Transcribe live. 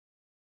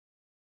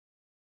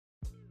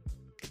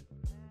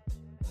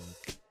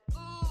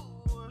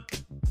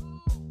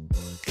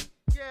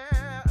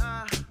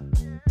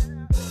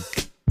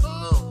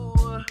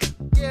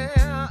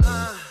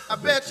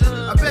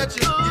bet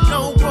you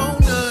don't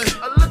want none.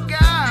 Look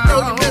out. You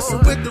know you're messing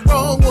with the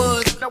wrong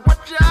ones. Now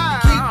watch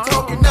out. Keep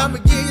talking, I'ma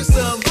give you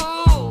some.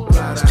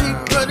 Just keep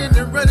running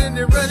and running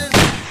and running.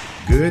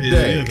 Good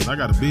day. Yeah, cause I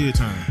got a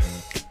bedtime.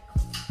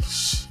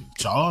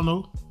 Y'all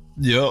know.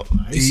 Yep.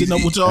 I ain't sitting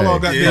up with y'all all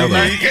goddamn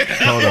night.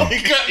 Hold on.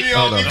 He cut me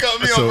off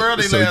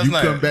early so last you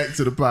night. come back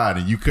to the pod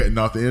and you cutting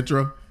off the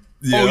intro?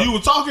 Yeah. Oh, you were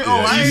talking?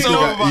 Oh, I ain't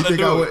know. You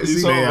think I would?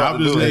 See, Man, I'm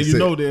just letting you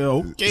know that.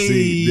 Okay.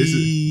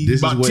 See, this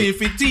is about what- 10,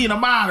 15,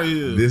 I'm out of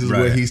here. This is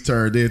Right. what he's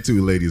turned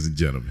into, ladies and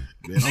gentlemen.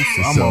 Man,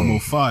 I'm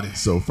almost 40.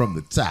 So from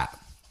the top,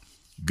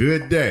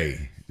 good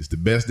day. It's the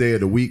best day of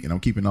the week, and I'm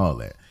keeping all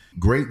that.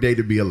 Great day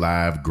to be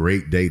alive.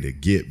 Great day to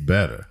get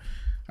better.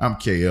 I'm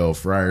KL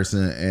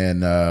Frierson,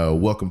 and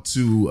welcome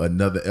to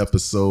another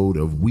episode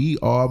of We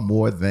Are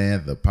More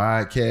Than the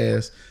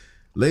Podcast.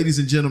 Ladies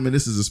and gentlemen,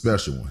 this is a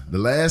special one. The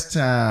last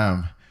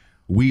time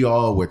we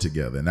all were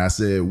together, and I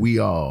said we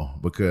all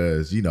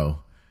because, you know,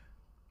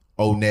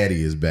 old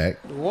Natty is back.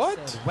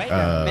 What? Wait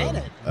a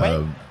minute.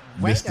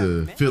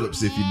 Mr.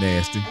 Phillips, if you're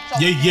nasty.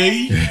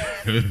 Yay.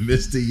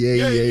 Mr.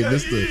 Yay,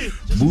 Mr.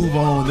 Move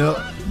On Up,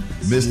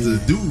 Mr.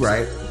 Do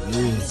Right.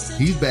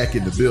 He's back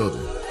in the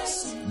building.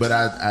 But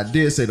I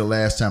did say the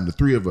last time the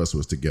three of us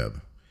was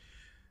together.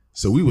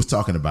 So we was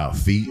talking about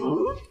feet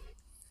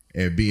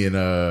and being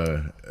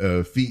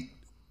feet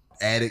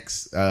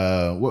addicts.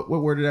 What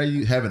word did I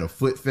use? Having a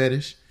foot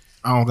fetish.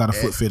 I don't got a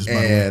foot fetish, by the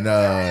way.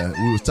 And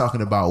we was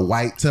talking about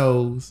white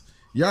toes.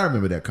 Y'all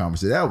remember that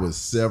conversation? That was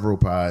several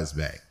pods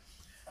back.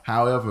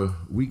 However,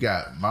 we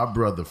got my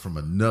brother from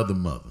another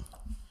mother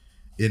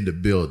in the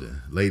building,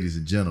 ladies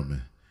and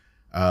gentlemen.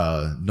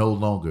 No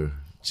longer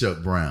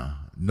Chuck Brown,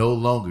 no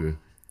longer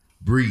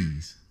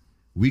Breeze.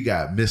 We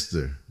got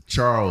Mr.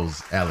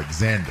 Charles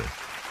Alexander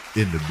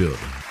in the building,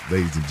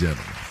 ladies and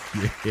gentlemen.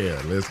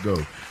 Yeah, let's go.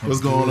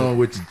 What's going on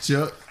with you,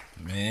 Chuck?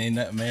 Man, ain't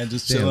that man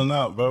just Damn, chilling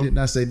out, bro. Didn't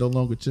I say no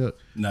longer Chuck?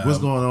 No. What's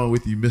going on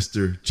with you,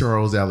 Mr.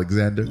 Charles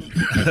Alexander?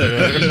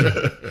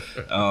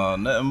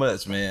 Nothing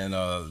much, man.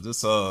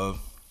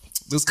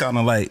 Just kind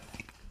of like,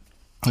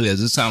 yeah,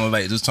 just trying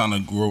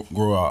to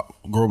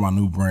grow my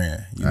new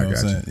brand. You know what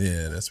I'm saying?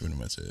 Yeah, that's pretty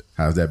much it.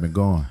 How's that been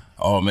going?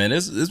 Oh man,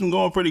 it's been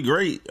going pretty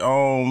great.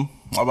 I'm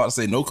about to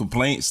say no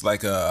complaints.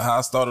 Like how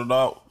I started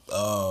out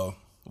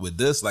with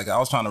this, like I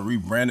was trying to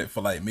rebrand it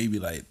for like maybe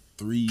like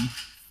 3-4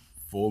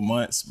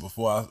 months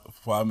before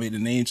I made the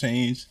name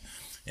change.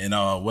 And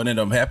what ended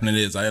up happening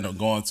is I ended up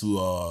going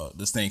to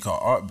this thing called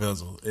Art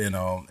Bezel in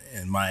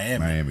Miami.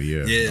 Miami,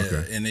 yeah. Yeah.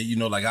 Okay. And then, you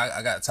know, like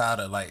I got tired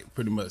of like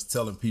pretty much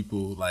telling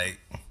people like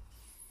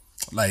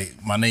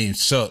my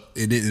name's Chuck.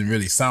 It didn't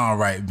really sound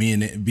right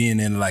being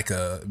in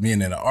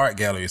an art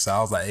gallery. So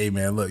I was like, hey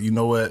man, look, you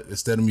know what?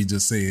 Instead of me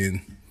just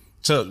saying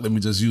Chuck, let me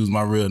just use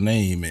my real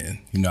name. And,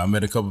 you know, I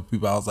met a couple of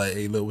people. I was like,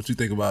 hey, look, what you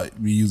think about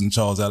me using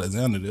Charles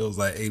Alexander? They was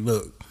like, hey,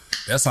 look,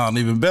 that sounds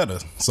even better.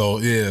 So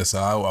yeah, so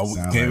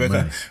I came like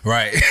back. money.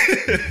 Right.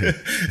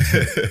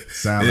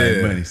 Sound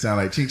like money. Sound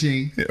like ching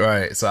ching.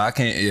 Right. So I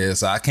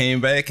came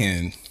back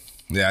and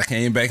I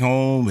came back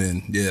home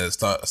and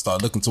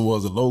start looking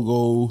towards the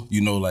logo,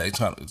 you know, like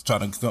trying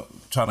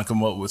to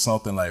come up with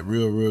something like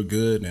real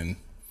good and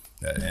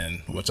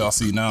what y'all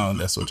see now,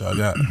 that's what y'all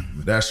got.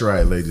 That's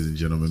right, ladies and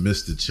gentlemen,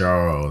 Mr.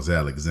 Charles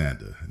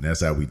Alexander. And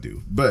that's how we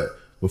do. But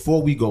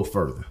before we go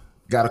further,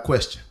 got a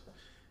question.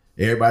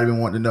 Everybody been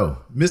wanting to know.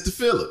 Mr.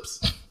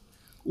 Phillips,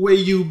 where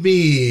you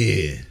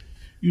been?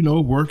 You know,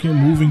 working,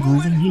 moving,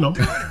 grooving, you know.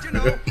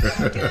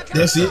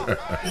 That's it.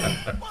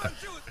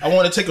 I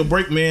want to take a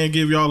break, man.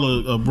 Give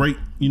y'all a break.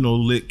 You know,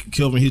 let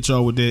Kelvin hit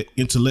y'all with that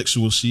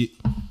intellectual shit.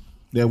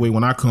 That way,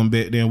 when I come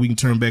back, then we can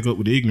turn back up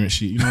with the ignorant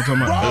shit. You know what I'm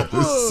talking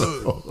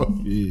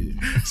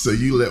about? So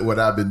you let what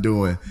I've been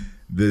doing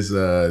these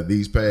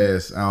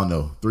past, I don't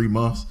know, 3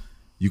 months,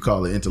 you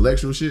call it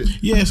intellectual shit?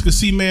 Yes, because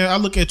see, man, I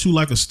look at you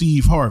like a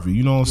Steve Harvey.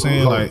 You know what I'm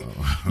saying? Like,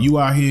 you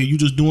out here, you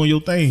just doing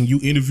your thing. You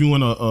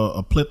interviewing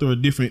a plethora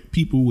of different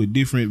people with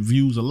different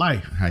views of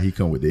life. How he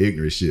come with the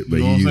ignorant shit, but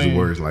You know he what I'm uses saying?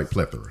 words like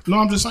plethora. No,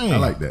 I'm just saying. I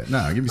like that.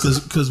 Nah, give me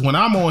some. Because when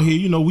I'm on here,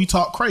 you know, we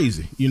talk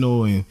crazy. You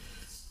know, and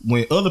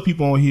when other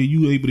people on here,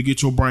 you able to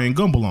get your Brian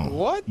Gumble on.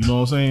 What? You know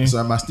what I'm saying? So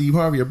am I Steve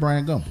Harvey or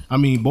Brian Gumble? I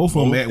mean, both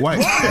of them act white.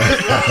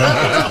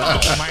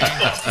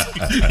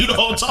 You know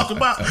what I'm talking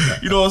about?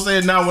 You know what I'm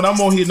saying? Now, when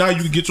I'm on here, now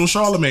you can get your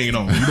Charlemagne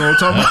on. You know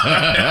what I'm talking about?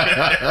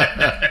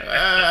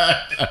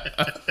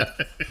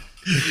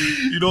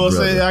 You know what I'm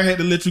saying? I had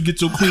to let you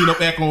get your clean up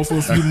act on for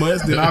a few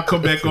months. Then I'll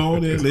come back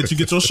on and let you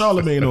get your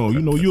Charlemagne on.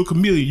 You know, you're a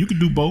chameleon. You can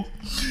do both.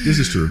 This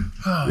is true.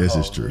 This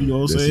is true. You know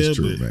what I'm this saying? is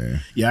true, But, man.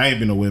 yeah, I ain't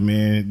been nowhere,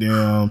 man.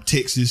 Damn,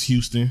 Texas,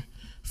 Houston,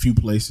 a few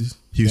places.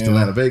 Houston,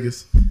 Damn. Atlanta,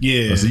 Vegas.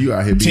 Yeah. Oh, so you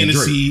out here being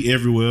Tennessee,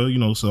 everywhere, you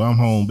know, so I'm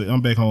home. But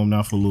I'm back home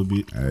now for a little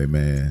bit. Hey,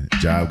 man.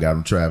 Job got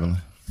him traveling.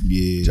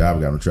 Yeah.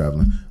 Job got him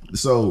traveling.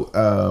 So,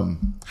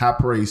 high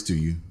praise to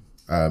you,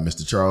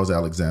 Mr. Charles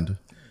Alexander.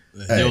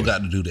 You don't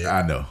got to do that.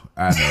 I know.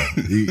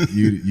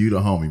 You the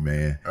homie,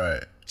 man.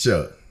 Right.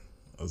 Chuck,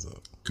 What's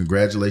up?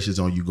 congratulations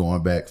on you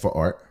going back for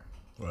art.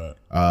 Right.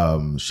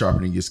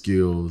 Sharpening your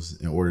skills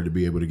in order to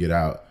be able to get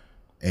out.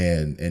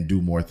 and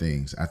do more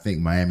things. I think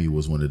Miami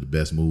was one of the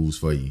best moves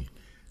for you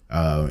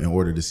in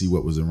order to see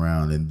what was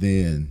around, and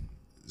then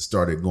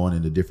started going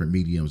into different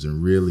mediums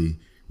and really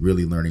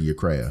learning your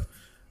craft.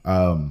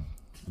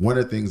 One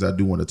of the things I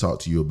do want to talk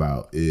to you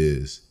about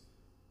is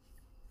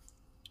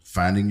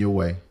finding your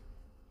way,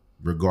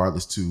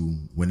 regardless to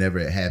whenever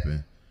it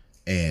happened,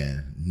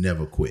 and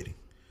never quitting.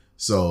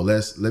 So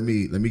let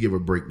me give a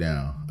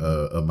breakdown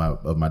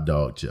of my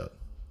dog Chuck.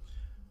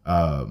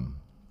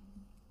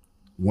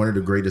 One of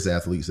the greatest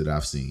athletes that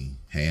I've seen,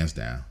 hands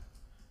down,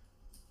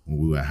 when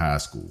we were in high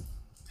school.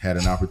 Had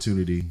an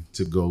opportunity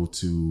to go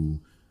to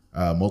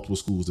multiple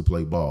schools to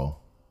play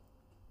ball,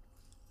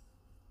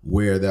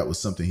 where that was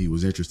something he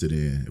was interested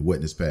in. It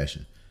wasn't his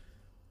passion.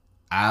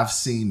 I've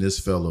seen this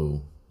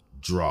fellow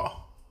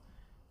draw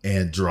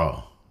and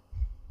draw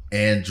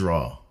and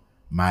draw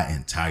my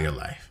entire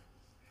life.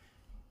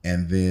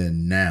 And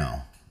then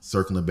now,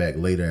 circling back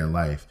later in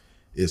life,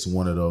 it's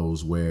one of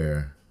those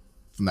where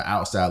from the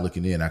outside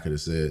looking in, I could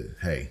have said,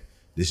 hey,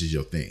 this is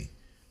your thing.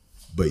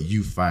 But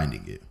you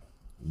finding it.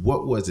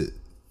 What was it,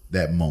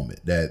 that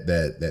moment,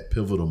 that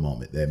pivotal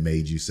moment that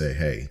made you say,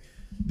 hey,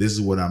 this is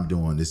what I'm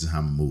doing, this is how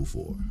I'm gonna move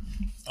forward?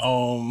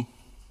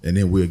 And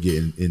then we'll get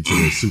into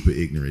the super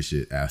ignorant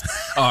shit after.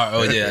 All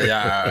right,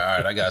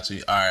 I got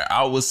you. All right,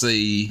 I would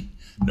say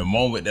the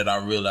moment that I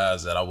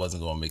realized that I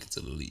wasn't gonna make it to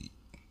the league.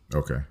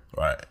 Okay.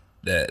 Right.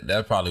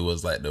 That probably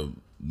was like the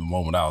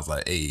moment I was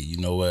like, hey, you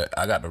know what?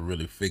 I got to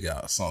really figure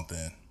out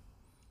something.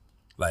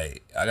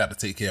 Like, I got to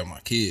take care of my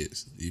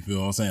kids. You feel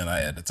what I'm saying?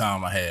 Like, at the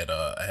time I had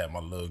my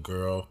little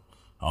girl,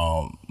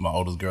 my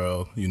oldest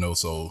girl, you know,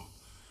 so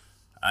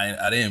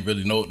I didn't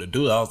really know what to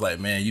do. I was like,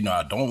 man, you know,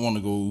 I don't want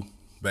to go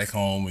back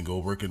home and go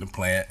work in the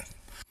plant.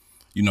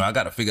 You know, I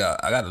got to figure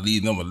out, I got to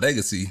leave them a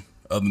legacy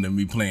other than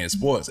me playing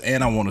sports.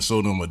 And I want to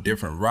show them a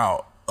different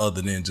route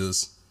other than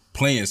just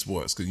playing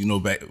sports. Because, you know,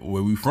 back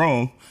where we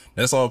from,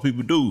 that's all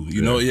people do.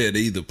 You know, they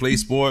either play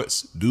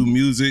sports, do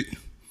music,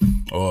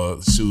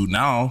 or shoot,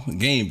 now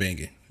game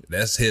banging.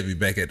 That's heavy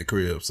back at the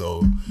crib.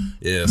 So,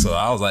 yeah, so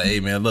I was like, hey,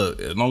 man, look,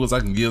 as long as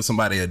I can give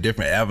somebody a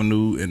different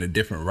avenue and a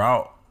different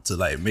route to,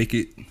 like, make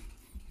it,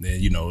 then,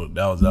 you know,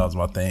 that was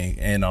my thing.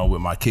 And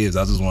with my kids,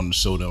 I just wanted to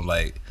show them,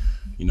 like,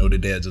 you know,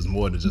 that they're just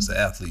more than just an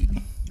athlete.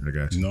 I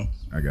got you. You know?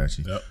 I got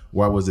you. Yep.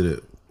 Why was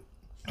it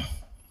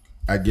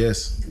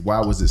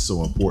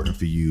so important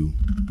for you?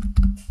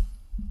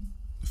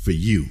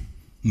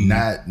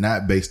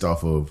 Not based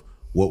off of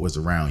what was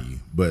around you,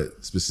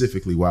 but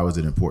specifically, why was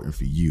it important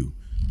for you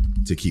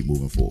to keep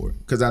moving forward?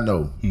 Because I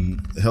know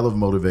a hell of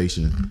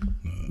motivation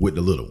with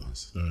the little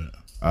ones.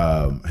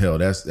 Hell,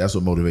 that's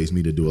what motivates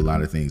me to do a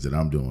lot of things that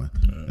I'm doing,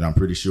 and I'm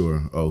pretty sure.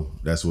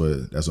 That's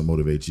what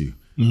motivates you.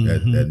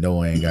 That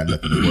Noah ain't got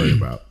nothing to worry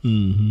about.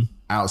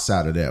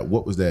 Outside of that,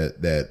 what was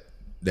that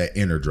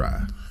inner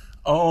drive?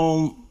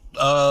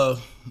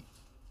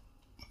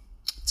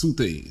 Two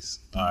things.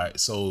 All right,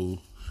 so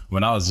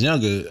when I was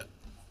younger,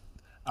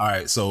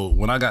 so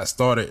when I got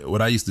started,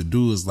 what I used to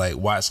do is like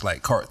watch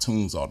like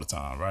cartoons all the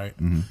time, right?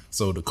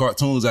 So the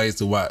cartoons I used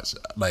to watch,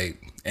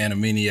 like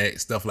Animaniacs,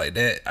 stuff like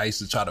that, I used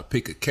to try to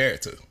pick a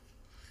character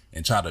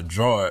and try to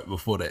draw it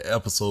before the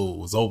episode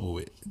was over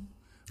with.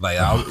 Like,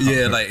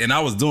 and I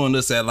was doing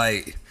this at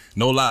like,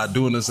 no lie,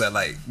 doing this at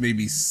like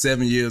maybe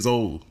 7 years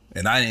old.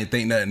 And I didn't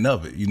think nothing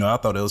of it. You know, I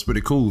thought it was pretty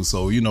cool.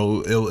 So, you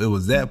know, it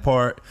was that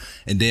part.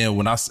 And then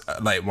when my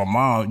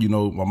mom, you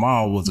know, my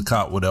mom was a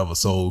cop, whatever.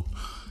 So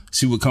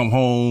she would come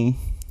home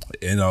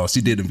and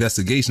she did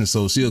investigations.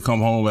 So she'll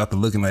come home after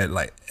looking at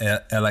like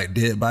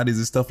dead bodies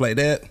and stuff like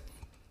that.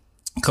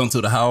 Come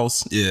to the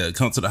house,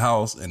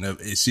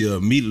 and she'll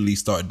immediately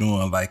start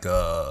doing like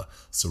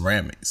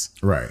ceramics.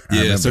 Right.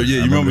 Yeah. So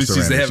you remember she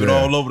used to have it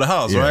all over the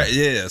house, right?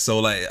 Yeah. So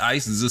like I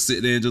used to just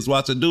sit there and just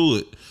watch her do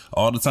it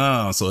all the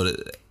time. So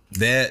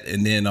that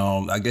and then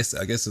I guess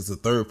it's the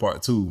third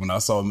part too. When I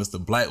saw Mr.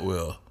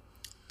 Blackwell.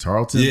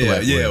 Tarleton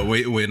Blackwell. Yeah.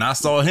 When I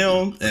saw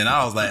him, and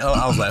I was like,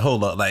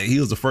 hold up, like he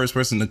was the first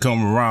person to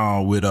come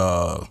around with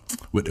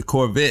the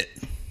Corvette.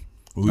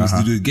 When we used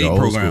to do the gate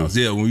programs.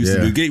 School. Yeah, when we used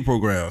to do gate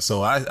programs.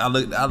 So I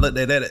looked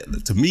at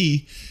that. To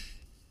me,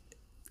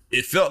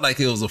 it felt like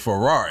it was a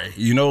Ferrari.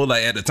 You know,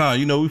 like at the time,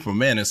 you know, we from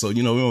Manning, so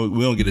you know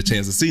we don't get a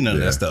chance to see none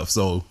of that stuff.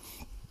 So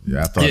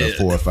I thought a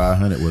 4 or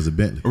 500 was a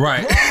Bentley.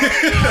 Right.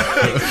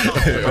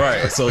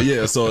 Right. So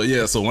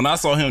when I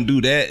saw him do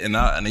that,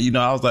 and you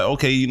know, I was like,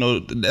 okay, you know,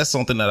 that's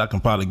something that I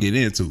can probably get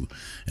into.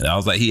 And I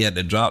was like, he had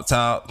the drop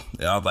top.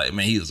 And I was like,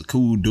 man, he was a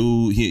cool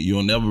dude.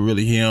 You'll never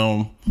really hear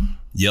him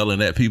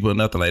yelling at people or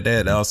nothing like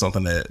that. That was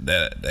something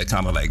that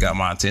kind of like got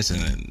my attention,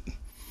 and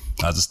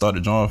I just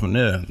started drawing from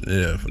there.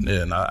 Yeah, from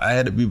there. And I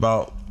had to be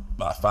about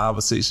 5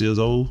 or 6 years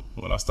old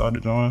when I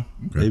started drawing.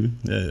 Okay. Maybe.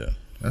 Yeah.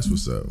 That's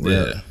what's up.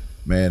 Well,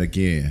 man,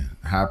 again,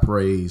 high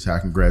praise, high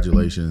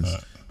congratulations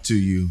to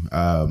you.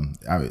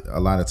 A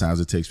lot of times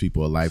it takes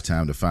people a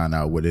lifetime to find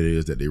out what it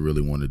is that they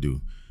really want to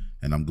do,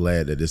 and I'm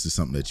glad that this is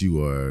something that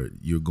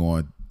you're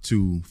going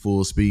to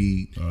full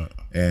speed,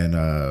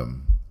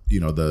 and you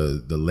know,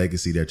 the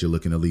legacy that you're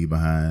looking to leave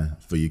behind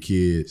for your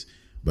kids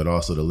but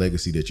also the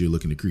legacy that you're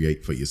looking to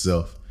create for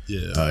yourself.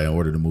 Yeah. In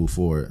order to move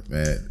forward,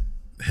 man.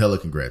 Hella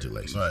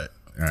congratulations. Right.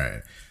 All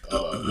right.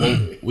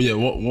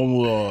 One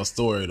more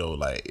story though.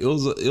 Like it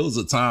was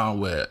a time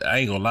where I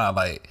ain't gonna lie,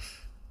 like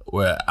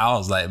where I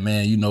was like,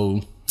 man, you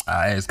know,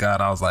 I asked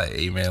God, I was like,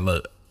 hey man,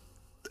 look,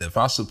 if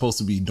I'm supposed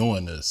to be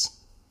doing this,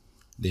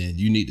 then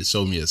you need to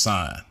show me a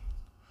sign.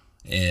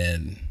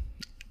 And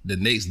the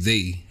next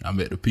day, I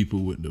met the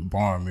people with the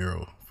barn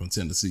mural from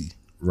Tennessee.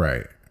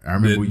 Right. I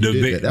remember when you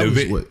did that. That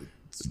was what?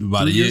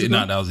 About a year?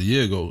 No, that was a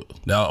year ago.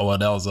 That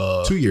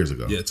was 2 years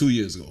ago. Yeah, 2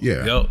 years ago.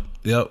 Yeah.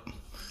 Yep.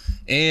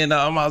 And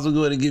I might as well go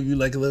ahead and give you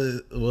like a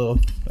little. Well,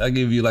 I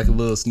give you like a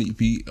little sneak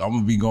peek. I'm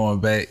gonna be going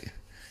back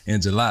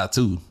in July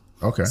too.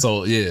 Okay.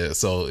 So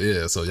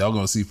y'all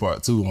gonna see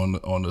part 2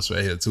 on this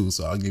right here too.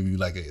 So I'll give you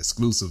like an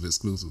exclusive.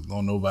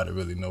 Don't nobody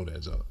really know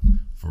that, y'all.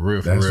 For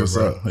real, That's real, what's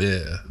bro. up.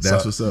 Yeah,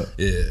 That's what's up.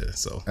 Yeah.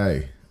 So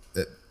Hey,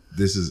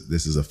 this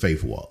is a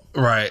faith walk.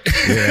 right.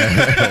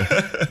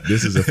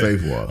 This is a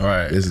faith walk.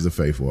 Right. This is a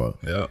faith walk.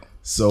 Yeah.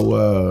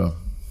 So,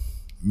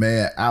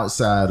 man,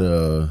 outside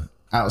of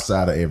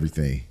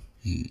everything,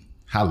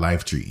 how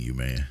life treating you,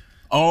 man?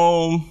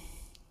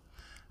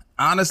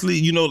 Honestly,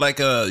 you know, like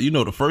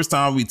the first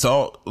time we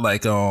talked,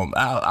 like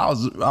I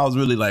was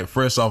really like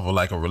fresh off of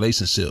like a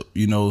relationship,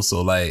 you know,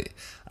 so like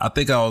I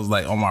think I was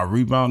like on my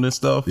rebound and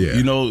stuff. Yeah.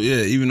 You know,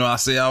 even though I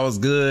say I was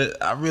good,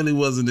 I really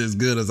wasn't as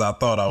good as I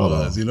thought I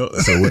was, you know.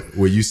 So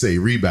when you say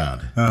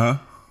rebounding,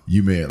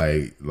 you mean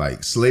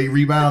like slave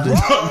rebounding?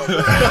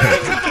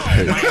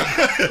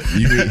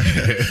 You mean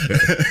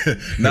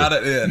not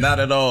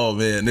at all,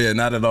 man. Yeah,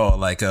 not at all.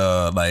 Like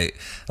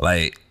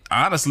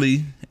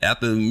honestly,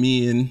 after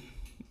me and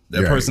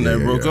that person that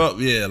broke up,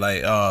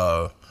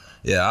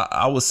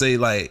 I would say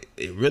like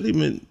it really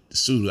meant,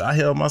 shoot, I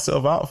held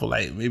myself out for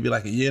like maybe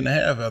like a year and a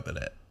half after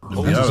that.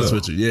 To be honest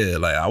with you, yeah,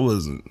 like I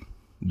wasn't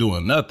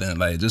doing nothing,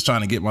 like just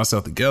trying to get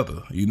myself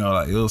together. You know,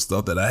 like it was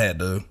stuff that I had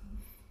to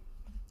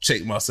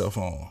check myself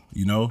on.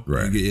 You know,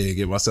 right?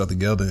 Get myself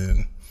together,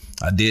 and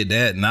I did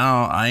that.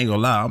 Now I ain't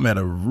gonna lie, I'm at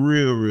a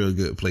real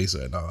good place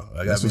right now.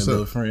 I got me a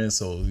little friend,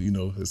 so you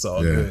know it's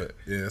all good.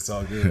 Yeah, it's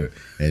all good.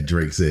 And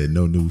Drake said,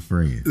 "No new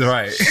friends."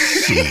 Right.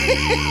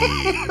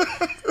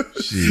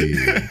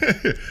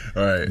 Shit.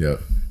 All right. Yeah.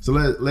 So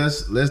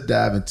let's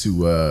dive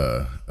into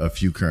a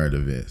few current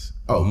events.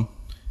 Oh,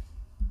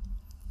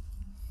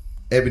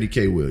 Ebony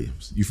K.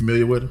 Williams. You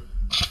familiar with him?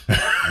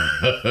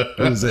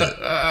 Who's that?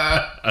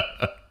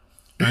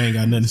 I ain't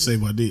got nothing to say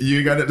about that. You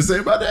ain't got nothing to say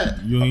about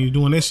that? You ain't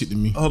doing that shit to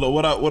me. Hold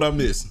on, what I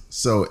missed?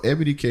 So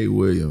Ebony K.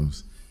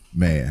 Williams,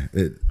 man,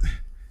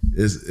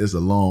 it's a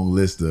long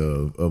list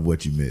of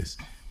what you missed.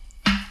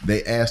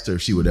 They asked her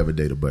if she would ever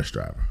date a bus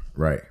driver,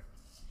 right?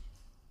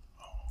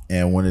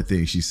 And one of the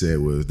things she said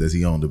was, does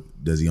he own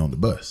the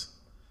bus?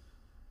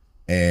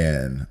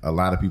 And a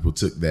lot of people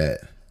took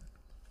that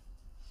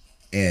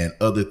and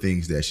other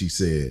things that she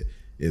said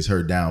is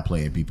her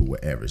downplaying people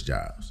with average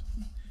jobs.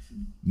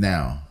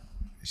 Now,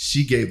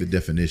 she gave the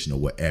definition of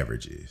what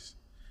average is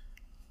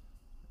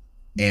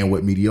and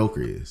what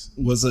mediocre is.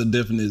 What's the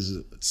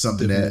definition?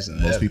 Something that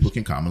most people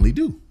can commonly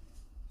do.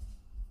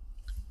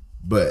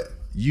 But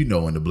you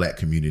know, in the black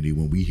community,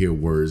 when we hear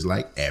words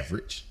like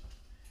average,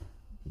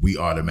 we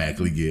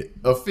automatically get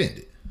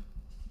offended.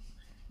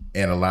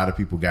 And a lot of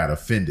people got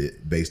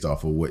offended based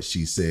off of what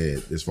she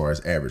said as far as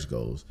average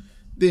goes.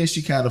 Then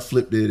she kind of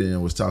flipped it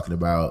and was talking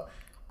about,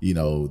 you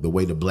know, the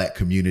way the black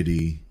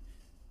community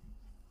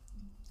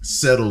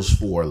settles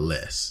for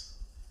less.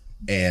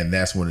 And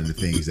that's one of the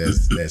things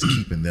that's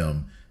keeping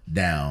them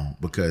down,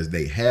 because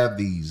they have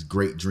these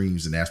great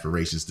dreams and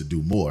aspirations to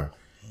do more,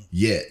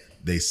 yet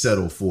they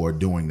settle for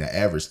doing the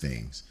average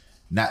things.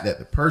 Not that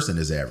the person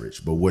is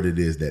average, but what it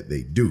is that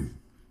they do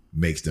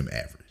makes them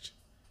average.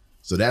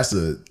 So that's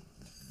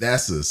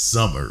a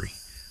summary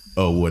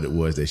of what it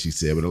was that she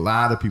said. But a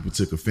lot of people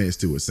took offense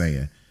to it,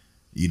 saying,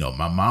 you know,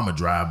 my mama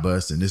drive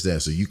bus and this,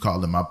 that. So you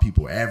calling my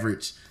people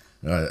average,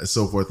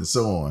 so forth and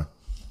so on.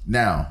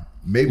 Now,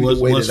 maybe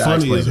the way what's that I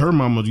funny is explained her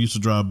mama used to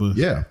drive bus.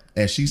 yeah,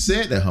 and she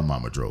said that her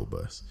mama drove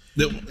bus.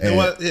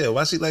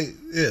 Why she like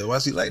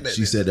that?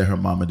 She said that her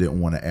mama didn't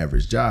want an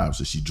average job,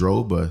 so she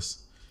drove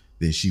bus.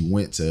 Then she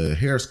went to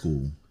hair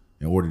school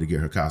in order to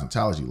get her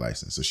cosmetology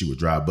license. So she would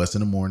drive bus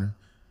in the morning,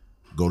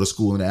 go to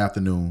school in the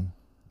afternoon,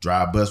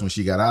 drive bus when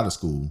she got out of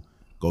school,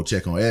 go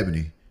check on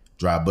Ebony,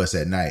 drive bus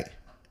at night,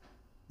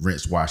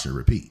 rinse, wash, and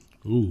repeat.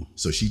 Ooh.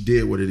 So she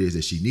did what it is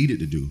that she needed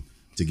to do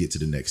to get to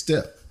the next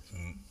step.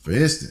 For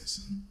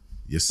instance,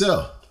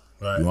 yourself,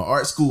 Right. you're in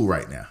art school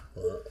right now.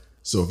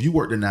 So if you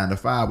work the 9 to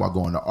 5 while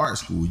going to art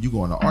school, you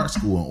go into art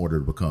school in order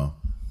to become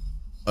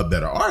a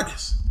better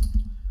artist.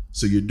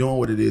 So you're doing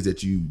what it is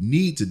that you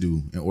need to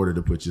do in order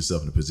to put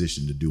yourself in a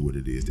position to do what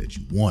it is that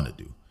you want to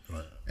do.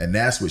 Right. And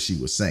that's what she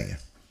was saying.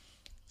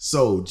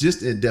 So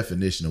just in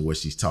definition of what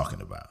she's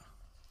talking about,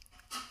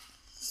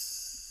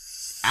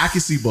 I can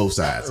see both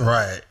sides.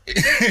 Right.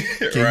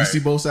 Can you see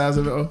both sides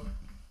of it? Oh?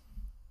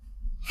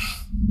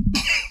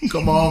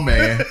 Come on,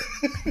 man.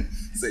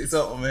 Say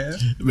something, man.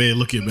 Man,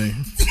 look at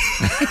man.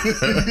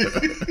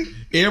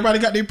 Everybody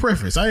got their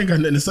preference. I ain't got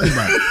nothing to say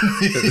about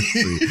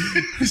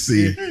it.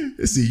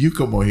 see, you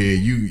come on here.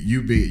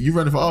 You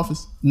running for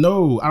office?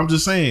 No, I'm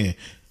just saying.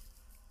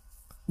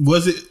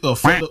 Was it a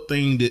fucked up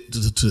thing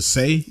to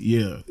say?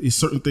 Yeah, it's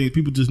certain things.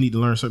 People just need to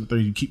learn certain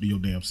things you keep to your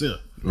damn self.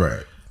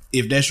 Right.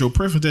 If that's your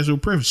preference, that's your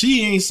preference.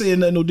 She ain't saying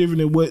nothing no different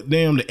than what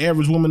the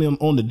average woman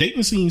on the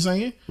dating scene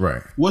saying.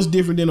 Right. What's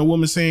different than a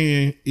woman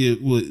saying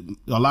it? Would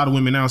a lot of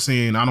women now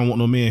saying, "I don't want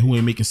no man who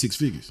ain't making six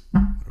figures."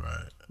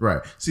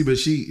 Right. See, but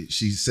she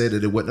said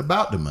that it wasn't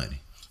about the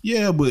money.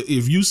 Yeah, but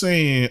if you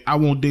saying I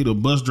won't date a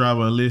bus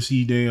driver unless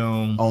he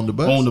damn On the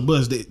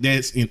bus?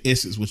 That's in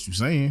essence what you're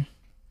saying.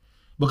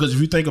 Because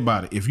if you think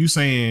about it, if you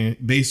saying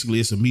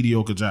basically it's a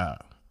mediocre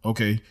job,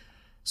 okay,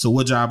 so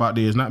what job out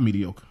there is not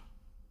mediocre?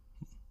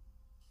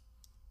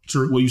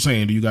 True. What you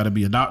saying? Do you got to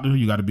be a doctor?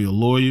 You got to be a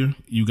lawyer?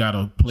 You got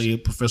to play a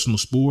professional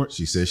sport?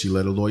 She said she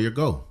let a lawyer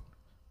go,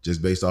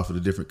 just based off of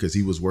the different, because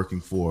he was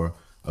working for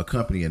a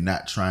company and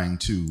not trying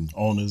to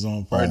on his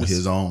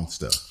own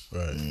stuff.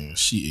 Right.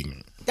 She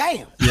ignorant.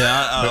 Damn.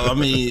 Yeah, I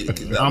mean,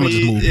 I'ma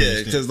just move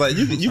yeah, because like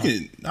you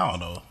can, I don't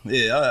know.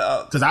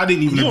 Yeah, because I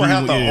didn't even. You don't agree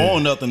have to with, yeah.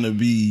 own nothing to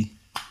be.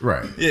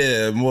 Right.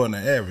 Yeah, more than the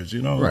average,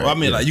 you know. Right, Well, I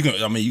mean, yeah. like you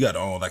can. I mean, you got to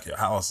own like your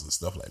house and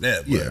stuff like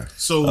that. But Yeah.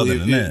 So other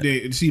than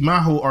that, see, my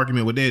whole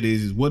argument with that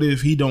is what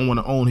if he don't want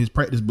to own his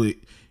practice, but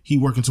he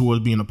working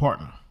towards being a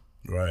partner?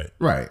 right.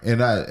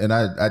 And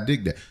I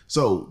dig that.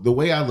 So the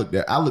way I looked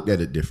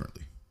at it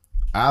differently.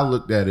 I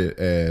looked at it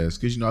as,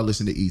 because I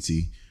listened to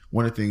E.T.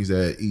 One of the things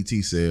that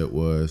E.T. said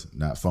was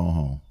not phone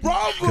home.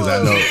 Because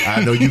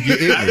I know you get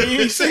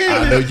ignorant.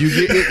 I know you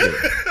get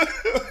ignorant.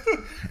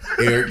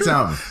 Eric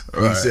Thomas.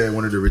 He said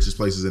one of the richest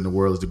places in the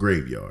world is the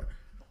graveyard,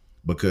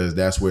 because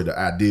that's where the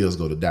ideas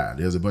go to die.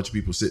 There's a bunch of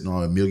people sitting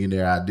on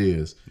millionaire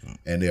ideas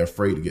and they're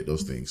afraid to get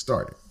those things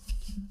started.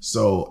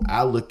 So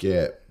I look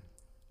at,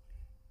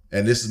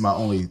 and this is my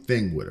only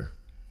thing with her,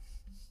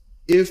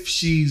 if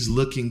she's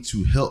looking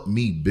to help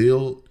me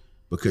build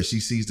because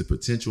she sees the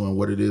potential in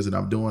what it is that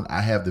I'm doing,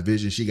 I have the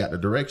vision, she got the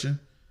direction,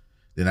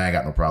 then I ain't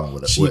got no problem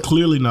with it. She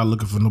clearly not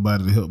looking for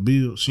nobody to help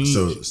build.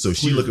 So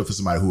she looking for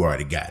somebody who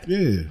already got it.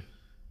 Yeah.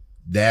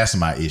 That's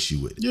my issue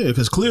with it. Yeah,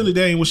 because clearly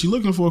that ain't what she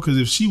looking for. Because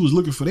if she was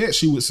looking for that,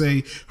 she would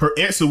say her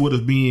answer would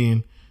have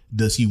been,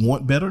 "Does he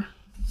want better?"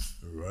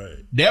 Right.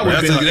 That would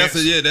have been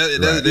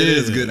that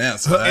is a good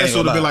answer. Her answer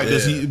would have been like,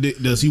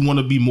 "Does he want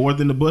to be more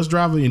than the bus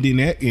driver?" And then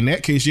in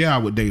that case, yeah, I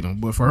would date him.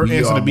 But for her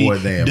answer to be,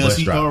 "Does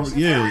he?"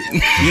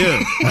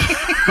 Yeah.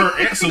 Her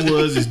answer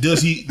was,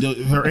 "Does he?"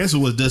 Her answer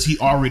was, "Does he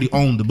already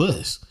own the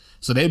bus?"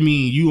 So that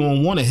means you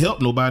don't want to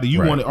help nobody.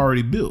 You want it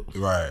already built.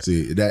 Right.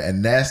 See that,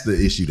 and that's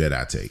the issue that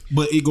I take.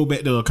 But it go back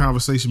to a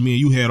conversation me and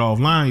you had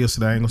offline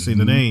yesterday. I ain't gonna say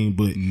the name,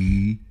 but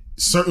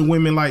certain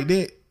women like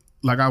that,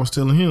 like I was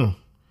telling him,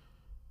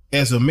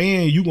 as a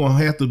man, you gonna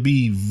have to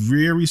be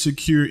very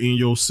secure in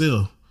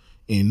yourself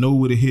and know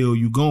where the hell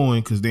you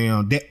going, because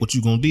damn, that what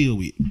you gonna deal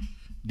with.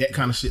 That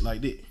kind of shit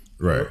like that.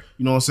 Right.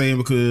 You know what I'm saying?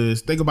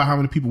 Because think about how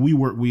many people we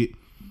work with.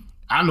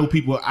 I know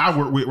people I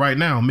work with right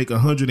now make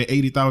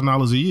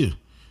 $180,000 a year.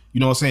 You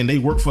know what I'm saying? They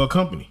work for a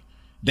company.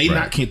 They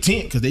not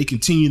content because they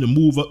continue to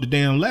move up the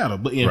damn ladder.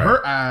 But in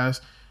her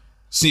eyes,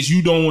 since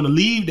you don't want to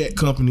leave that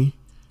company,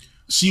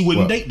 she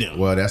wouldn't date them.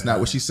 Well, that's not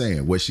what she's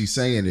saying. What she's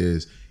saying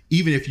is,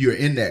 even if you're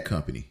in that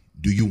company,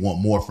 do you want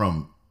more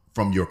from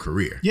your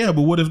career? Yeah,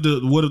 but what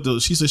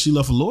if she said she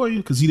left a lawyer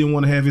because he didn't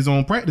want to have his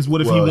own practice?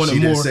 What if he wanted she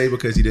more? Didn't say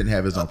because he didn't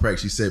have his own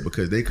practice. She said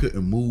because they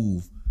couldn't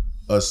move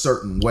a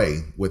certain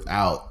way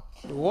without.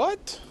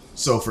 What?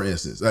 So, for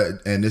instance,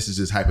 and this is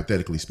just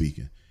hypothetically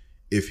speaking,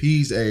 if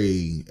he's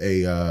a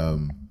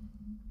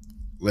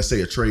let's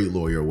say a trade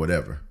lawyer or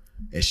whatever,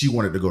 and she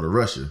wanted to go to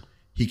Russia,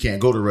 he can't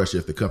go to Russia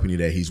if the company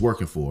that he's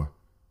working for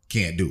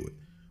can't do it,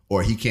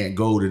 or he can't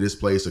go to this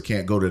place or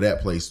can't go to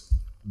that place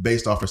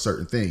based off of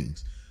certain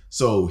things.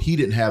 So he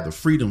didn't have the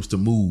freedoms to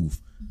move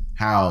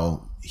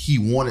how he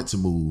wanted to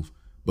move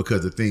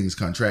because of things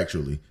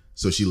contractually.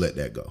 So she let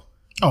that go.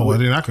 Oh, well,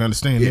 then I can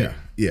understand that.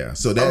 Yeah.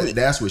 So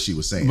that's what she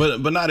was saying.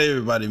 But not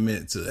everybody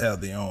meant to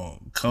have their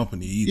own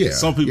company either. Yeah,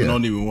 Some people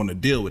don't even want to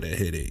deal with that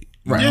headache.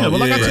 Right. Yeah, but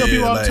like I tell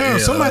people all the time,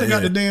 somebody got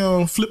to to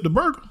damn flip the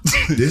burger.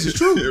 This is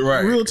true. Right.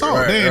 Real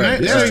talk.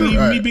 That ain't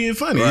even me being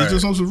funny. Right. It's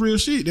just on some real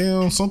shit.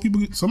 Damn,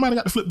 somebody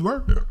got to flip the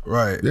burger.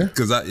 Right. Yeah.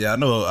 Because I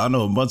know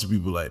a bunch of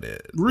people like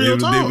that. Real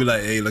talk. They be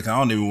like, hey, look, I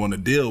don't even want to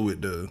deal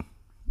with the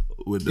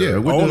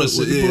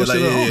ownership.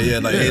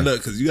 Hey, look,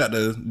 because you got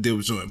to deal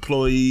with your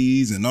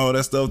employees and all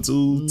that stuff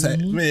too.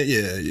 Man,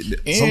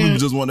 some people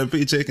just want their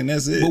paycheck and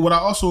that's it. But what I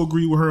also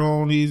agree with her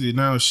on is that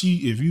now if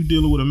you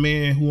dealing with a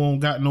man who don't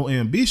got no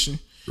ambition,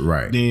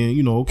 right,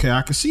 then okay,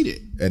 I can see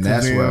that. And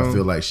that's where I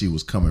feel like she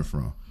was coming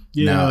from.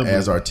 Yeah, now,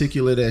 as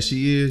articulate as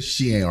she is,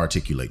 she ain't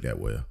articulate that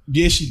well.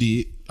 Yeah, she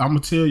did. I'm gonna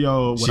tell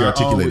y'all what she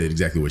articulated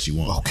exactly what she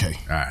wanted. Okay.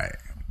 All right.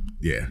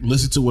 Yeah.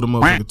 Listen to what a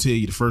motherfucker tell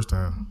you the first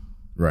time.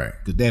 Right.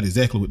 Because that's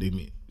exactly what they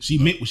meant. She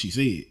meant what she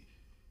said.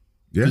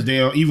 Yeah.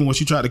 Because even when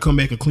she tried to come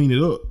back and clean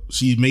it up,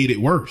 she made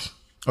it worse.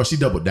 Oh, she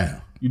doubled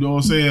down. You know what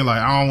I'm saying?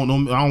 Like I don't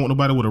want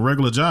nobody with a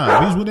regular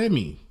job. Here's what that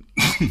mean.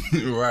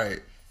 Right.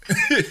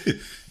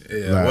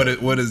 Yeah.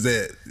 Right. What is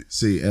that?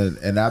 See,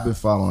 and I've been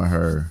following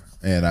her,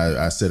 and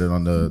I said it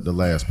on the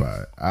last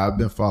pod. I've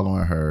been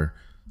following her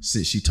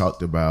since she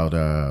talked about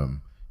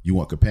you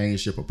want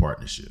companionship or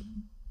partnership.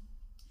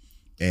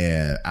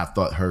 And I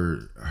thought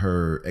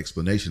her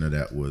explanation of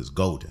that was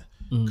golden.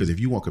 Because if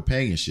you want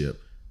companionship,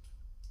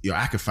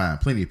 I could find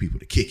plenty of people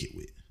to kick it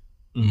with.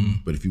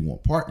 But if you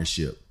want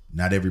partnership,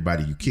 not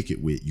everybody you kick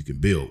it with, you can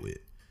build with.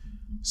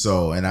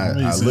 So, and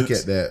I look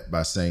at that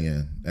by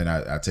saying, and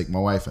I take my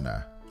wife and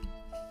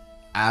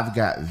I've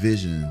got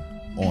vision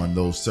on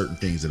those certain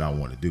things that I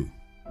want to do.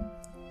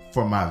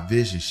 For my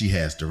vision, she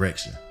has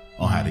direction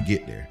on how to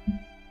get there.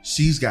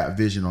 She's got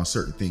vision on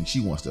certain things she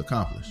wants to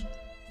accomplish.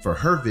 For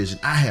her vision,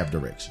 I have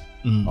direction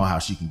on how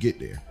she can get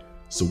there.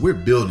 So we're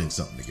building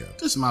something together.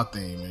 This is my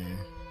thing, man.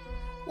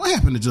 What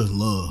happened to just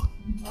love?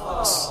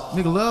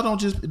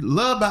 Nigga,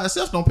 love by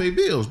itself don't pay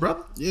bills,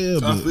 brother. Yeah, I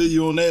but feel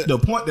you on that. the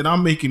point that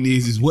I'm making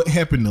is what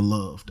happened to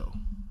love, though?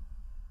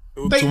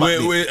 Think about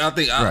this. I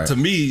think Right. to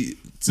me,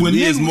 When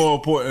it's niggas- more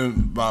important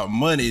about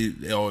money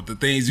or the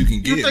things you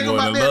can get You think more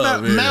about than that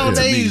love. now, Yeah,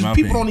 nowadays, to me, my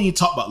people opinion. don't even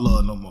talk about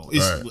love no more.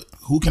 It's Right.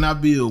 who can I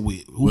build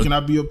with? Who can I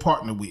be a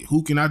partner with?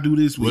 Who can I do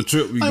this with? What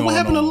trip we like, what going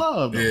happened on? to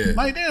love? Though? Yeah.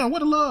 Like, damn, what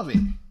the love is?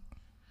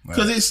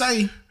 Because Right. it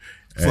say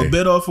for Hey.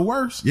 better or for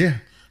worse. Yeah.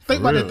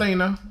 Think for about real. that thing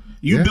now.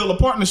 You Yeah. build a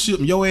partnership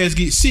and your ass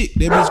get sick.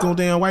 That bitch gonna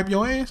damn wipe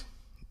your ass.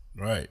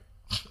 Right.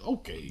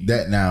 Okay.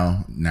 That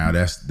now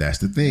that's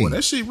the thing. Well,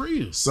 that shit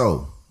real.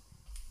 So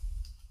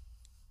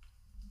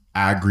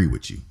I agree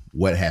with you.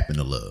 What happened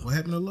to love? What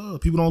happened to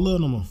love? People don't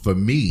love no more. For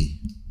me,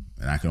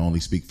 and I can only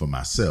speak for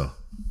myself,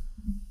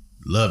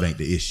 love ain't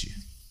the issue.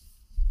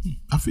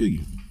 I feel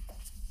you.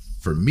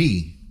 For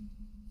me,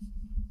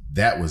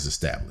 that was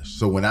established.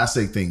 So when I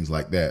say things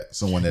like that,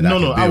 someone that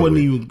No, I I wasn't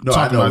with, even no, I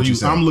talking know what about you're you.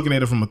 saying. I'm looking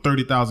at it from a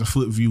 30,000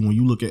 foot view. When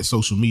you look at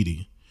social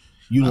media,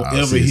 you don't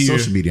ever See, hear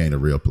social media ain't a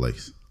real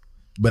place.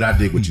 But I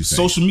dig what you're saying.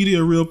 social media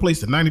a real place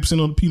to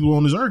 90% of the people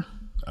on this earth.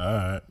 All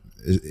right.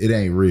 It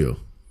ain't real.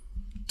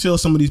 Tell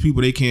some of these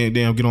people they can't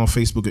damn get on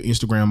Facebook or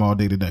Instagram all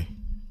day today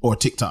or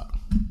TikTok.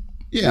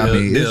 Yeah, I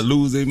mean, they'll it's-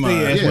 lose their They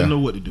mind. ass Yeah. wouldn't know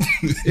what to do.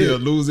 They'll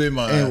lose their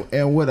mind.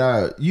 and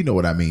what you know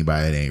what I mean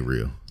by it ain't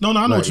real. No, I know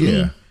Like, what you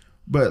mean.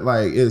 But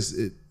like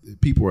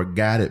people are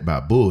guided by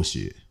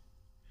bullshit.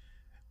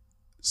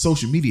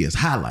 Social media is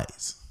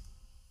highlights.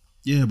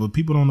 Yeah, but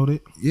people don't know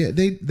that. Yeah,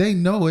 they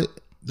know it.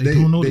 They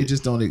don't know They that.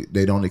 just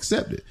don't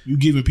accept it. You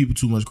giving people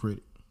too much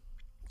credit.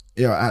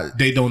 Yeah,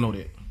 They don't know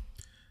that.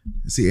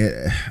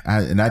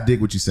 I dig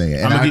what you're saying.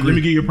 And Let I me agree.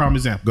 give you a prime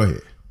example. Go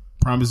ahead.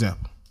 Prime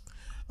example.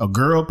 A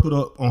girl put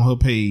up on her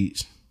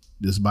page,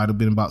 this might have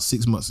been about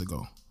 6 months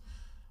ago.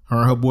 Her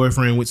and her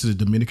boyfriend went to the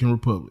Dominican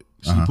Republic.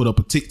 She put up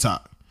a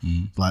TikTok.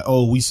 Like,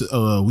 oh, we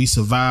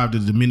survived the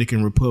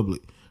Dominican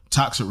Republic.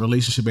 Toxic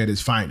relationship at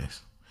its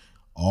finest.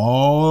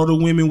 All the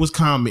women was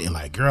commenting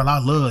like, "Girl, I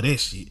love that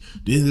shit.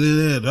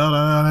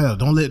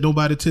 Don't let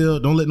nobody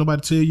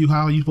tell you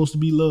how you supposed to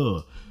be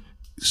loved."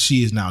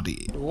 She is now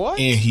dead. What?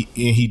 And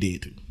he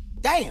dead too.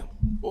 Damn.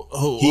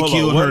 He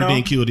killed her,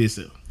 then killed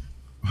himself.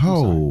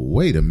 Oh,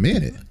 wait a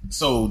minute.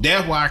 So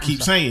that's why I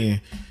keep saying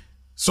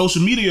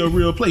social media a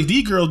real place.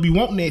 These girls be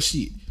wanting that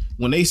shit.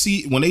 When they see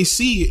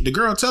it, the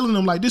girl telling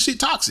them like this shit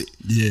toxic.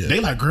 Yeah.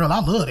 They like, girl, I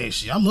love that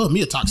shit. I love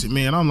me a toxic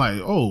man. I'm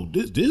like, oh,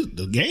 this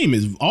the game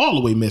is all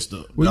the way messed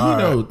up. Well,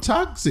 know,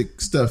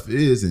 toxic stuff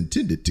is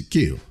intended to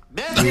kill.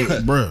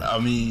 Bruh. I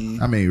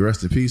mean, I mean,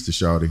 rest in peace to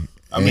Shawty.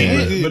 I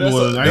mean, but that's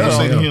well, I ain't gonna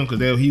say to him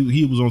because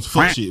he was on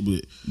some fuck shit,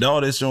 but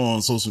all that show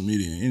on social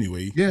media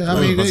anyway. Yeah, I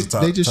mean, Bunch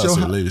of they just show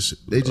toxic hi- relationship-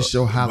 they just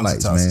show bunch of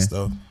highlights, toxic man.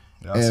 Stuff.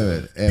 Yeah, I see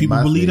that. and people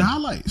my believe the thing-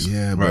 highlights.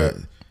 Yeah, Right.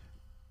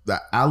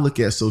 but I look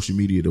at social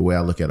media the way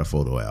I look at a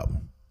photo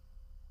album.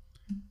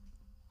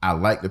 I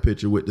like the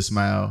picture with the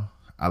smile.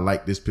 I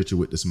like this picture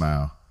with the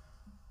smile.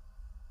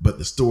 But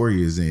the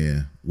story is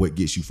in what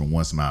gets you from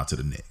one smile to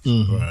the next.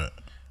 Right.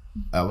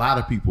 A lot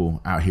of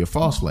people out here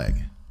false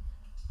flagging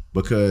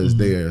because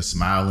they're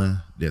smiling.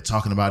 They're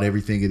talking about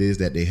everything it is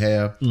that they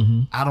have.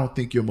 I don't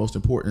think your most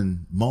important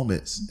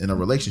moments in a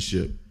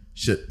relationship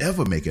should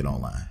ever make it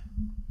online.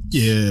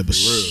 Yeah, but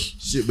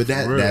Shit, but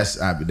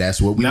that's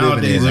what we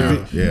Nowadays, living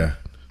in if now. Yeah.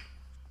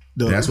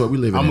 That's what we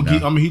living I'm in now.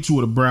 gonna hit you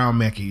with a Brown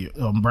Mackey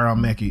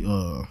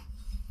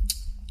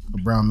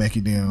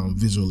damn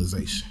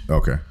visualization.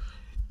 Okay.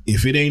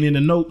 If it ain't in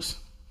the notes,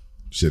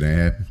 Shit ain't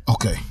happen.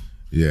 okay.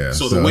 Yeah.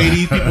 So the way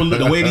these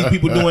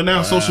people doing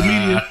now, social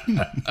media.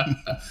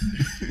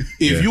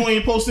 If you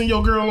ain't posting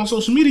your girl on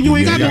social media, you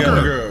ain't got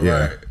no girl.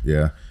 Yeah. right.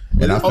 Yeah.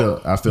 And I feel you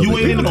that ain't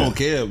they in do the that. Don't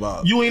care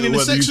about You ain't in the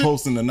whether section? you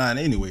posting or not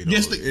anyway. Though.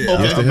 Yes, Yeah,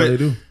 okay. Yes, the hell they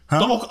do.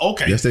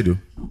 Okay. Yes, they do.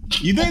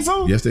 You think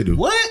so? Yes, they do.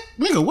 What?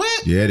 Nigga,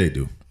 what? Yeah, they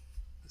do.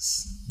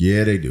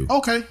 Yeah, they do.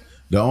 Okay.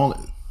 The only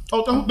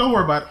Oh, don't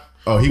worry about it.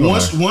 Oh, he gonna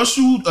once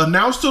you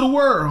announce to the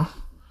world,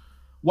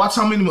 watch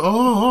how many.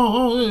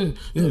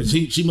 Yeah,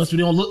 she must be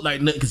don't look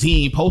like nothing because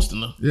he ain't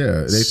posting her.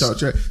 yeah, they talk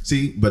trash.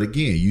 See, but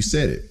again, you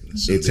said it.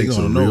 It takes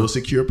a gonna real know.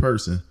 secure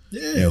person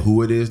Yeah. and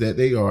who it is that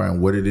they are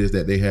and what it is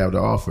that they have to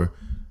offer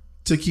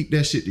to keep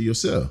that shit to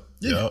yourself.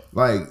 Yeah.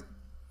 Like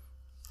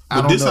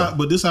I don't know.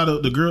 But this how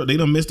the girl, they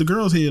done messed the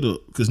girl's head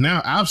up. Because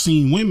now I've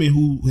seen women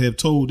who have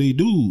told they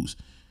dudes,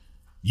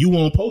 you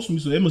won't post me,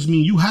 so that must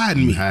mean you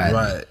hiding me.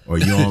 Right. Or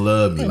you don't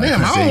love me.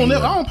 Damn,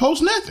 like I don't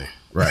post nothing.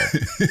 Right.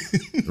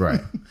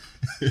 Right.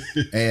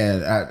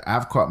 And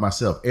I've caught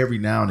myself every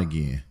now and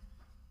again,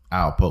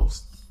 I'll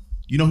post.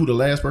 You know who the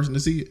last person to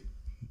see it?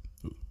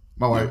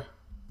 My wife.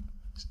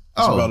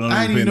 Oh,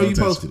 I didn't even know you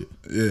posted it.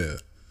 Yeah.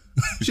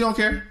 She don't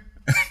care.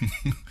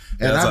 And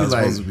That's I'll how be it's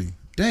like, supposed to be.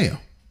 damn,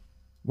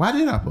 why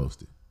did I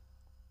post it?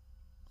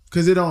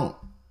 Because it don't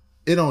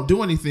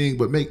do anything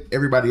but make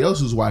everybody else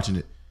who's watching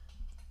it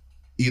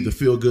either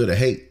feel good or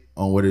hate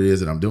on what it is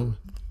that I'm doing.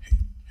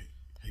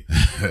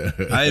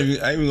 I ain't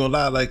even gonna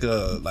lie,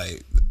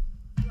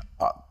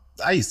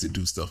 I used to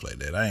do stuff like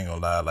that. I ain't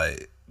gonna lie,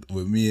 like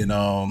with me and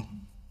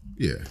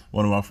Yeah.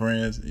 one of my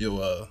friends,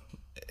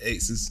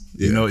 exes,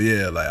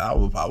 Yeah. like I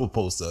would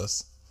post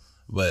us,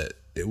 but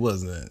it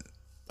wasn't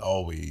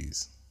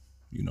always,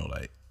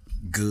 like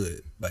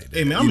good like that.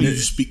 Hey man, I'm gonna need you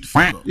to speak the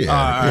fuck up. Yeah. All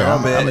right, yeah.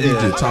 my bad, I'm gonna need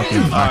you to talk in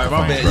the All right,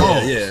 my microphone, bad.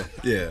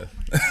 bro. Yeah.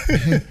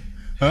 Yeah.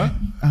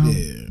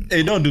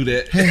 Hey, don't do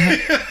that.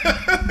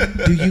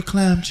 Do you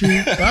climb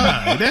tree?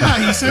 That's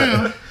how he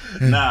sound.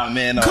 Nah,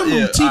 man. No. Come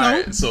on, Tito. All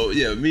right, so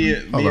yeah, me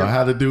and Hold on,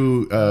 how the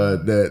dude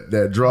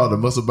that draw the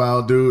muscle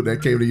bound dude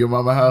that came to your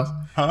mama house?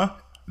 huh?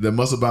 The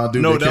muscle bound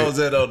dude. No, that that came, was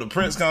at the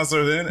Prince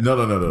concert, isn't it? no.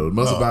 The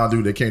muscle bound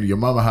dude that came to your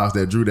mama house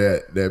that drew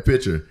that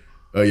picture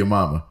of your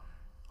mama,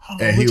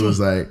 and he was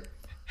like,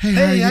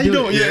 "Hey, how you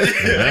doing?" Yeah,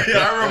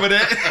 I remember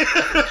that.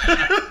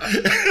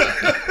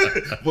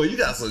 Boy, you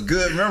got some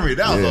good memory.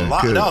 That was Yeah, a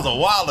lot. good. That was a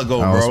while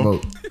ago, I don't bro.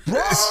 smoke.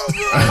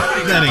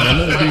 That ain't got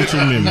nothing to do with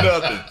your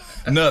memory.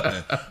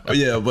 Nothing.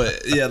 But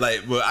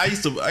I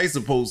used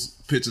to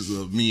post pictures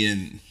of me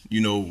and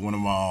one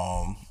of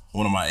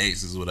my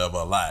exes, or whatever,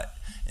 a lot,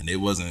 and it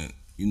wasn't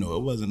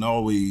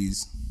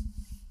always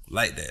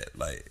like that.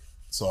 Like,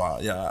 so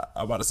I'm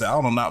about to say I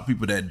don't knock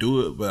people that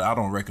do it, but I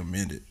don't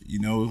recommend it.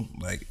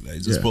 Like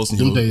just posting.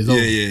 Them days over.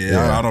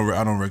 Yeah. I don't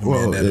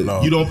recommend that at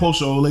all. You don't post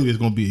your old lady, it's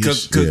gonna be a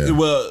hit.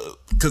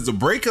 Because the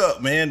breakup,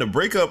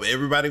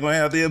 everybody gonna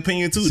have their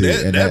opinion too. See,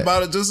 and that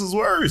about it just as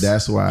worse.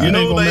 That's why It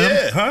ain't gonna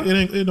matter. huh?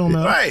 It don't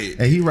matter. Right.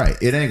 And he right.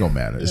 It ain't gonna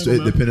matter. It's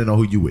depending on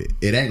who you with.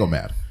 It ain't gonna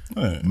matter.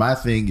 Right. My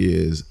thing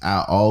is,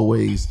 I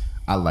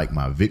like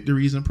my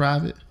victories in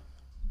private.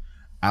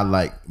 I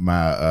like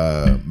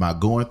my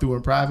going through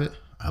in private.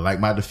 I like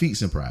my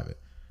defeats in private.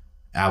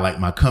 I like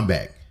my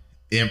comeback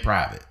in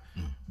private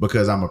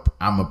because I'm a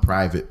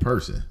private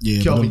person.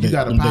 Yeah, Kelvin, but you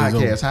got a them days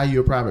podcast. How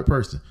you a private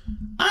person?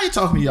 I ain't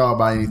talking to y'all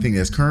about anything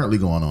that's currently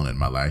going on in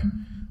my life,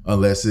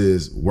 unless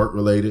it's work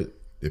related,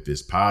 if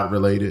it's pod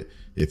related,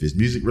 if it's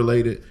music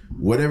related,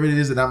 whatever it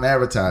is that I'm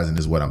advertising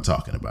is what I'm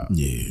talking about.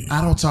 Yeah.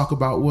 I don't talk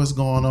about what's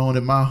going on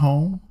in my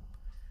home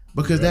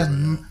because that's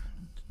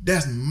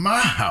my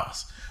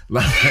house.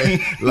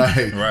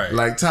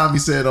 Like Tommy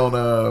said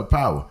on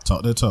Power.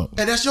 Talk that talk.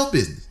 And that's your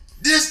business.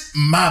 This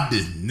my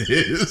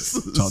business.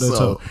 Talk that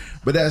talk.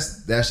 But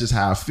that's just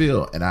how I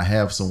feel, and I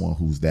have someone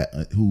who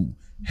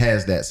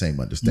has that same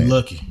understanding.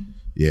 Lucky.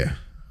 Yeah,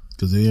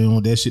 Because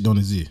that shit don't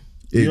exist.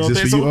 it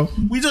exists for you. O?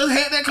 We just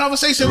had that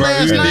conversation Right,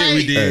 last we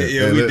night. did.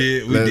 Yeah, we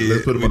did.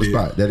 Let's put him on the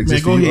spot. That Man,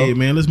 exists go for you. ahead, O?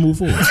 man. Let's move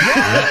forward.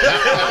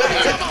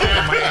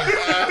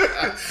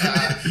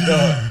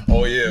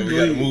 Oh yeah, we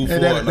got to move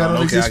And forward. that don't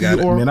Okay, exist I for got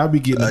you, it. or Man, I be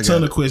getting a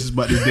ton of questions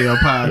about this damn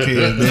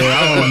podcast, man.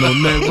 I don't know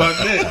nothing about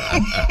that.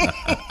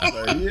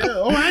 Like, yeah.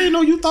 Oh, I didn't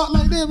know you thought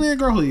like that, man.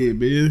 Go ahead,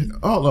 man.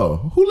 Oh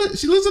no,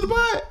 she listens to the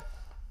pod?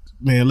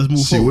 Man, let's move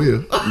She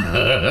forward.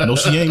 will. No,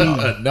 she ain't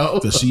even. No.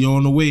 Because she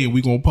on the way and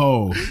we gonna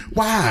pause.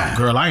 Why?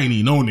 Girl, I ain't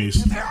even on this.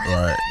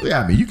 Right.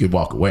 Yeah, I mean, you can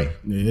walk away.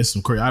 Yeah, it's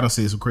some crazy. I done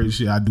said some crazy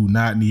shit I do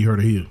not need her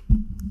to hear.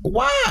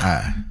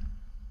 Why?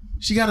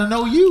 She got to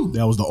know you.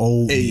 That was the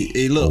old.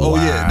 Hey, look. Oh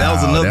yeah, that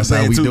was Wow, another that's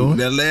how thing we too. doing?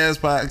 That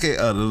last podcast,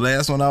 the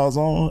last one I was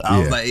on, I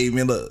was Yeah. like, hey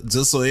man, look,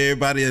 just so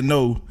everybody will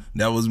know,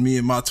 that was me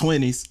in my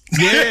 20s.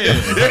 Yeah,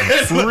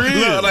 for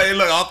real.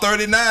 Look, I'm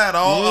 39,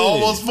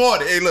 almost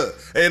 40. Hey, look.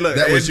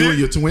 That was you in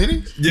your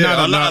 20s? Yeah,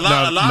 No, a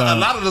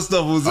lot of the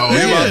stuff was in my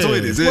yeah.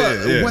 20s.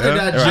 Yeah, What did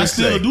I I just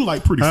still say? do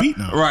like pretty feet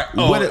now. Right.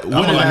 What did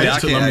I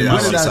just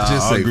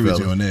say, agree with fellas?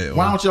 you on that.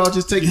 Why don't y'all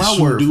just take my Yes,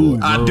 you word do. for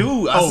it? I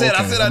do. I said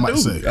okay. I I'm about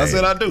do. to say. I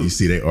said I do. You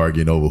see, they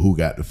arguing over who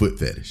got the foot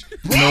fetish.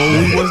 No,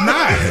 it was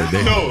not.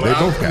 They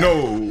both got it.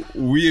 No,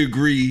 we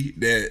agree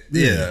that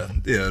yeah,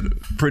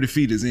 pretty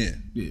feet is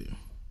in. Yeah.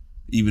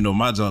 Even though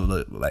my jaw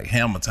look like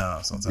hammer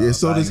time sometimes. Yeah,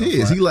 so I does ain't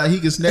gonna his. front. He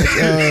can snatch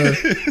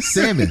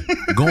salmon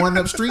going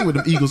upstream with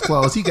them eagle's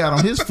claws he got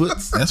on his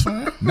foots. That's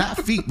fine. Not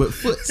feet, but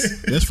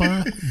foots. That's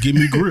fine. Give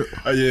me grip.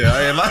 Yeah,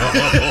 I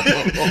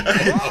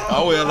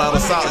wear a lot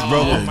of socks,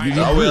 brother.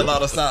 I wear a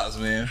lot of socks,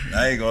 man.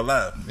 I ain't gonna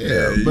lie.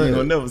 Yeah, you but- ain't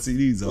gonna never see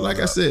these. Like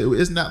I said,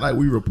 it's not like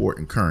we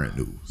reporting current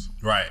news.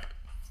 right.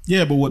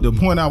 Yeah, but what the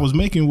point I was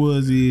making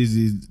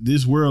is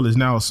this world is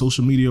now a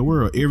social media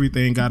world.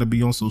 Everything got to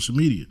be on social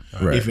media.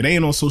 Right. If it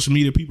ain't on social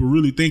media, people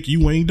really think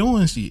you ain't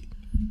doing shit.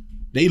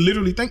 They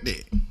literally think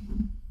that.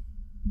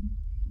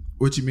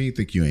 What you mean?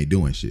 Think you ain't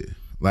doing shit?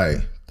 Like,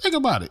 Think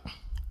about it.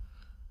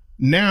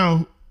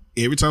 Now,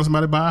 every time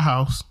somebody buy a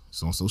house,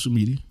 it's on social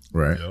media.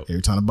 Right.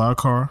 Every time they buy a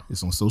car,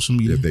 it's on social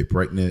media. If they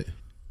pregnant,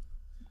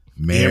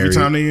 married, Every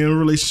time they in a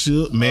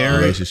relationship,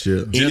 married,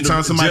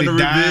 anytime somebody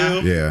die.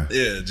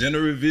 Yeah.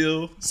 Gender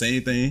reveal,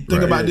 same thing.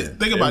 Think about this.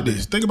 Think about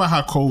this. Think about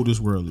how cold this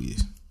world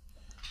is.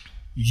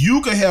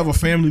 You could have a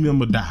family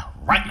member die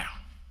right now,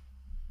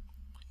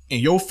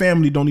 and your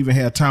family don't even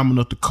have time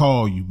enough to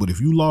call you. But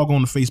if you log on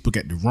to Facebook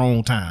at the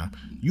wrong time,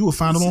 you will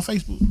find it on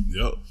Facebook.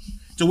 Yep.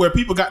 To where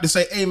people got to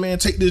say, "Hey man,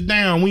 take this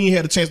down." We ain't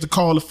had a chance to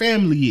call the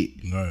family yet.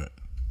 Right.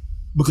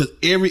 Because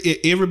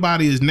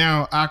everybody is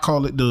now, I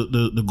call it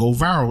the go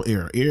viral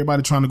era.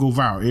 Everybody trying to go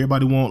viral.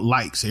 Everybody want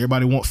likes.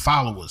 Everybody want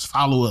followers.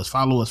 Follow us.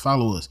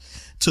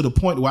 To the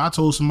point where I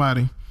told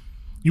somebody,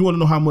 you want to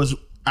know how much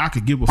I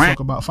could give a fuck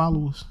about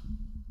followers?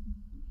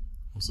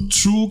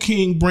 True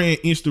King brand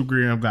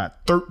Instagram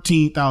got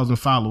 13,000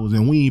 followers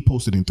and we ain't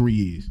posted in 3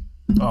 years.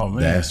 Oh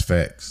man. That's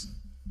facts.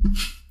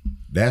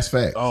 That's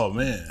facts. Oh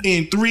man.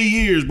 In 3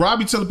 years, bro, I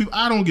be telling people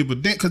I don't give a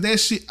damn because that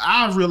shit,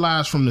 I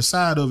realized from the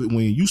side of it,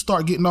 when you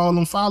start getting all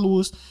them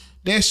followers,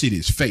 that shit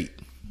is fake.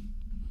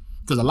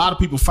 Because a lot of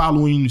people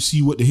following you to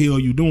see what the hell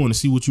you doing, to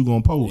see what you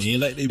gonna post.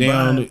 Ain't like they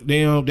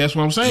damn, that's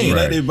what I'm saying. Ain't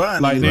like they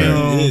buying. Like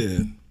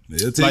damn. I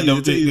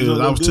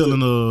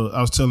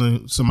was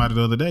telling somebody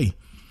the other day.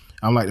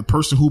 I'm like, the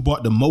person who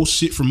bought the most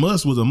shit from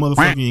us was a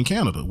motherfucker in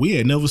Canada. We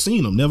had never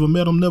seen him, never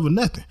met him, never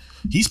nothing.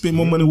 He spent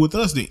more money with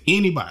us than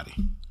anybody.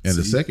 And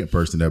the second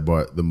person that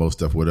bought the most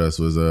stuff with us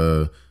was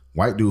a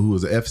white dude who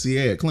was an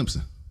FCA at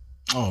Clemson.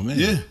 Oh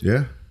man.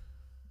 Yeah.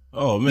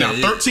 Oh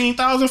man. Now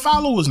 13,000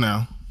 followers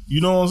now.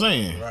 You know what I'm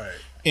saying? Right.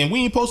 And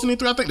we ain't posting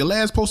anything. I think the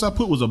last post I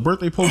put was a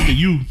birthday post to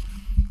you.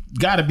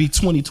 Gotta be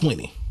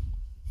 2020.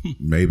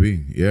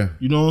 Maybe. Yeah.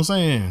 You know what I'm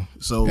saying?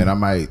 So, and I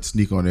might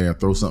sneak on there and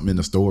throw something in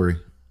the story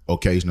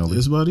occasionally.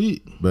 That's about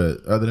it.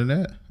 But other than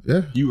that,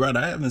 yeah. You right.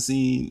 I haven't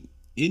seen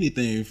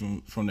anything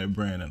from that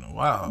brand in a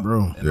while,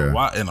 bro. Good.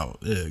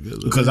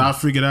 Because I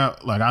figured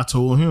out, like I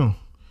told him,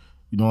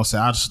 you know what I'm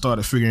saying, I just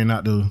started figuring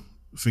out the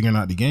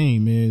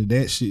game, man.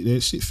 That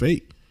shit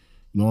fake.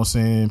 You know what I'm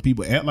saying?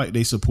 People act like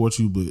they support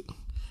you, but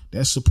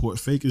that support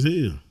fake as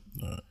hell.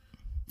 Right.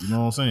 You know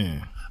what I'm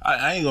saying?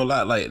 I ain't gonna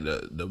lie, like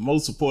the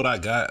most support I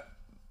got,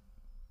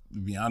 to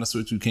be honest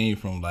with you, came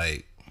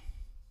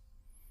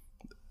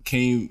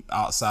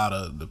outside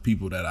of the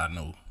people that I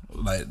know.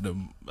 I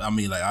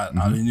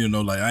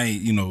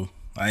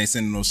ain't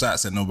sending no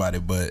shots at nobody,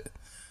 but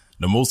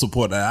the most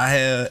support that I've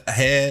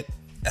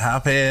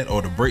had,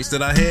 or the breaks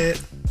that I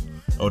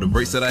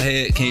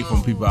had, came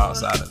from people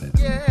outside of that.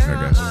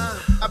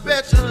 I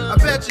got you. I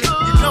bet you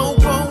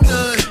don't want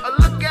none.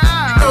 Look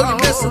out. You know you're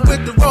messing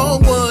with the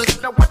wrong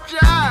ones. Now watch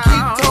out.